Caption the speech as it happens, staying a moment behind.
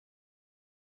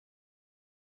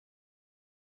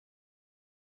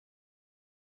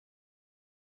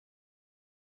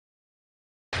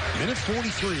Minute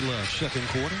 43 left, second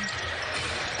quarter.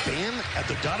 Bam at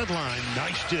the dotted line.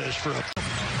 Nice dish for a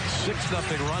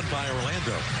 6-0 run by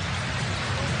Orlando.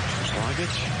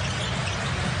 Dragic.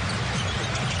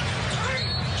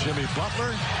 Jimmy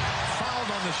Butler fouled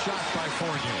on the shot by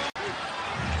Fournier.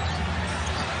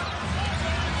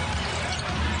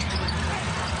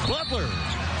 Butler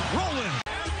rolling.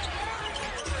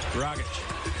 Dragic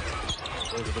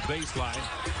over the baseline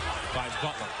by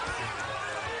Butler.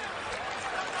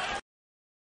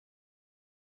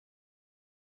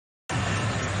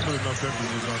 Put enough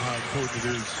emphasis on how important it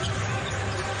is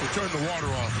to turn the water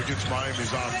off against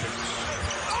Miami's offense.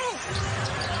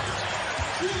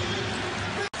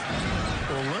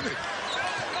 Or limit.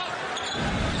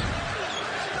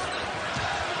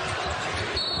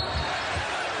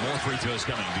 More free throws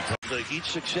coming because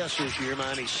each success this year.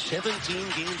 Miami 17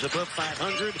 games above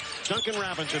 500. Duncan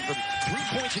Robinson from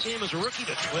 3 points a game as a rookie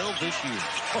to 12 this year.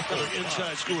 Another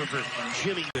inside score for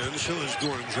Jimmy. And so is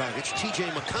Goran Dragic.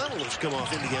 TJ McConnell has come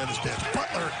off Indiana's bench.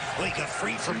 Butler, well, he got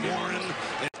free from Warren.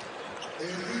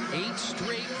 8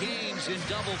 straight games in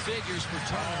double figures for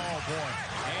Turner. oh boy.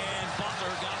 And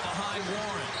Butler got behind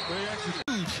Warren. They actually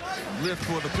huge lift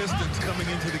for the Pistons coming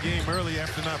into the game early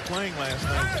after not playing last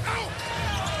night.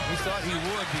 We thought he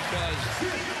would because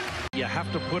you have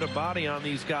to put a body on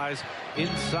these guys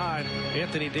inside.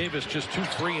 Anthony Davis just too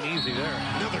free and easy there.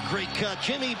 Another great cut.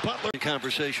 Jimmy Butler.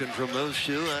 Conversation from those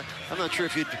two. I'm not sure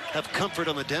if you'd have comfort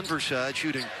on the Denver side,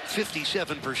 shooting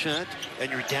 57%,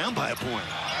 and you're down by a point.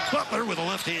 Butler with a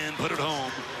left hand put it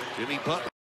home. Jimmy Butler.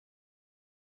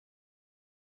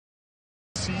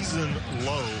 Season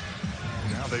low.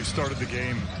 Now they've started the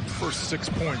game. First 6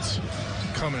 points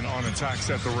coming on attacks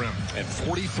at the rim. And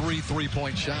 43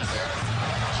 3-point shots.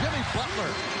 Jimmy Butler.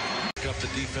 Up the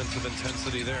defensive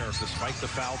intensity there despite the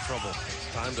foul trouble.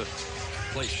 It's time to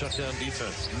play shutdown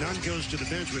defense. Nunn goes to the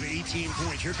bench with 18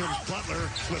 points. Here comes Butler,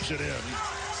 flips it in.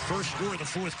 First score of the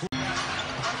fourth quarter.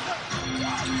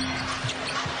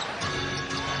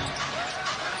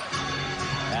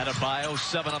 Adebayo,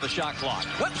 7 on the shot clock.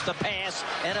 Whips the pass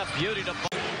and a beauty to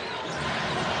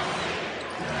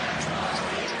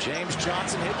James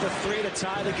Johnson hit the 3 to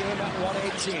tie the game at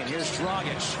 118. Here's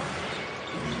Dragic.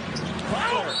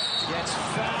 Butler gets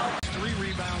fouled. 3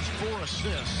 rebounds, 4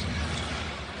 assists.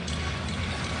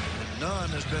 Nunn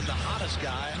has been the hottest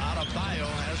guy. Adebayo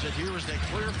has it here as they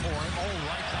clear for him. Oh,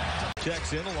 right back.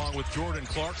 Checks in along with Jordan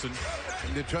Clarkson.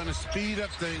 And they're trying to speed up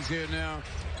things here now.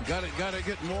 Got to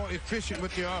get more efficient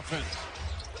with the offense.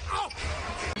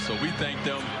 So we thank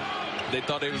them. They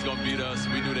thought they was going to beat us.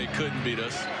 We knew they couldn't beat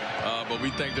us. But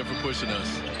we thank them for pushing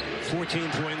us.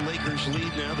 14-point Lakers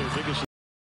lead now. Their biggest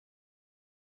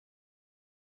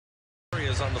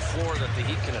Areas on the floor that the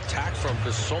Heat can attack from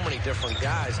because so many different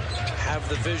guys have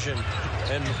the vision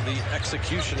and the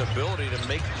execution ability to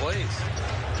make plays.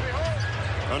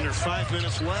 Under 5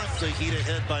 minutes left. The Heat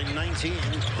ahead by 19.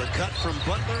 The cut from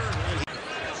Butler. And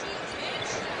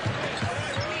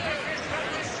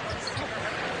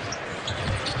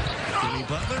Jimmy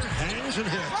Butler hangs and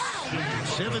hits.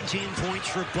 17 points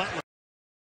for Butler.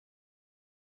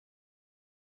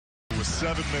 With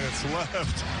 7 minutes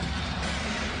left.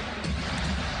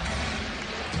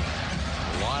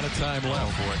 a lot of time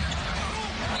left.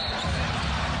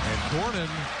 And Gordon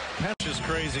Catch is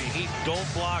crazy. Heat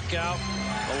don't block out,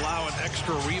 allow an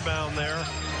extra rebound there,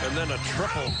 and then a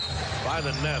triple by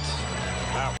the Nets.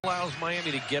 That allows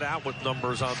Miami to get out with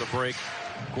numbers on the break.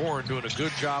 Goran doing a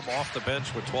good job off the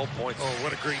bench with 12 points. Oh,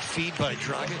 what a great feed by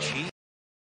Dragic.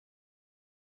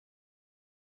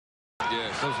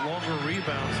 Yes. Those longer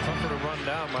rebounds, tougher to run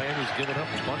down. Miami's giving up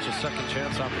a bunch of second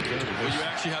chance opportunities. Well, you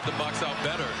actually have to box out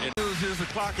better. And Here's the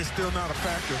clock is still not a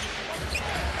factor.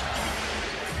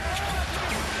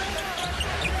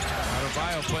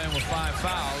 Adebayo playing with 5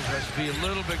 fouls. Has to be a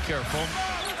little bit careful.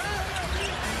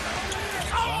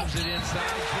 Lobs it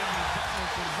inside. Jimmy Butler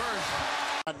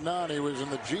converts. None. He was in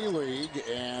the G League,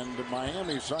 and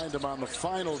Miami signed him on the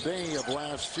final day of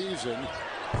last season.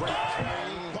 Great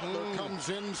play. Butler comes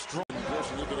in strong.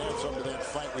 Listen, you could add something to that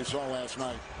fight we saw last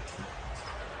night.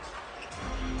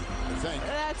 I think.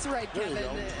 That's right, There you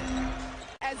Kevin. go.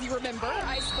 As you remember,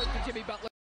 I spoke to Jimmy Butler.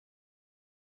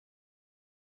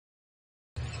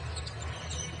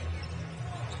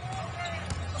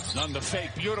 None the fake.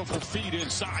 Beautiful feed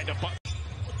inside the Butler.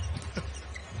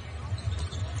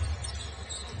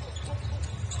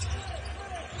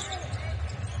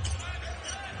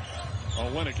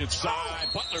 Olynyk inside.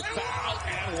 Butler foul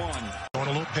and one. Showing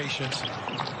a little patience.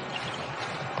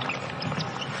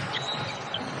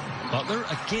 Butler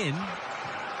again.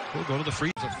 We'll go to the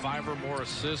free. 5 or more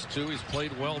assists too. He's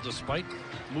played well despite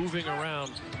moving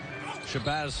around.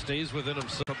 Shabazz stays within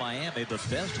himself. For Miami, the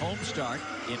best home start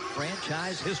in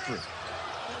franchise history.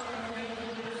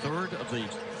 Third of the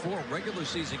 4 regular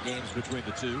season games between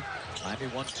the two. Miami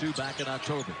won 2 back in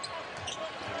October.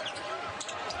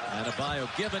 Adebayo,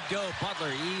 give and go.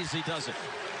 Butler, easy does it.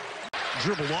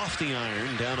 Dribble off the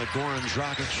iron, down to Goran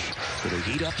Dragic. With a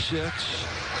heat up 6.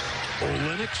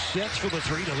 Olynyk sets for the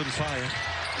 3, doesn't fire.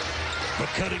 But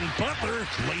cutting Butler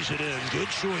lays it in. Good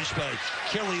choice by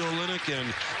Kelly Olynyk,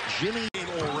 and Jimmy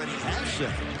already has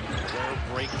set.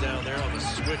 Breakdown there on the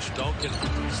switch. Duncan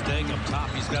staying up top.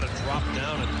 He's got to drop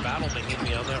down and battle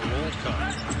McGinley on that roll cut.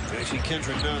 I see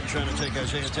Kendrick Nunn trying to take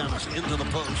Isaiah Thomas into the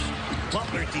post.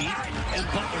 Butler deep, and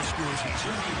Butler scores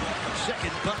easy.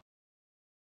 Second Butler.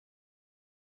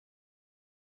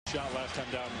 Shot last time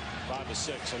down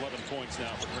 5-6, 11 points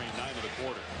now for Green, 9 of the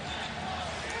quarter.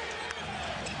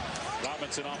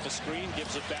 Robinson off the screen,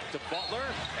 gives it back to Butler,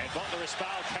 and Butler is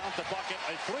fouled. Count the bucket.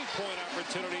 A 3-point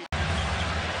opportunity.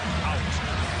 Out.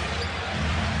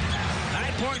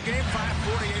 9-point game,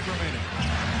 5:48 remaining.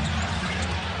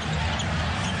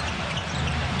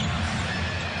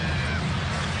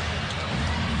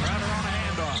 Crowder on a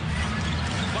handoff.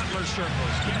 Butler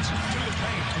circles, gets it to the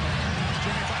paint.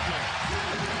 Jimmy Butler.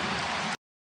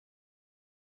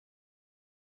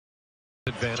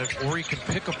 Advantage, or he can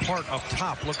pick apart up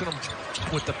top. Look at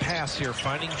him with the pass here,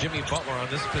 finding Jimmy Butler on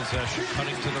this possession,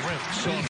 cutting to the rim. So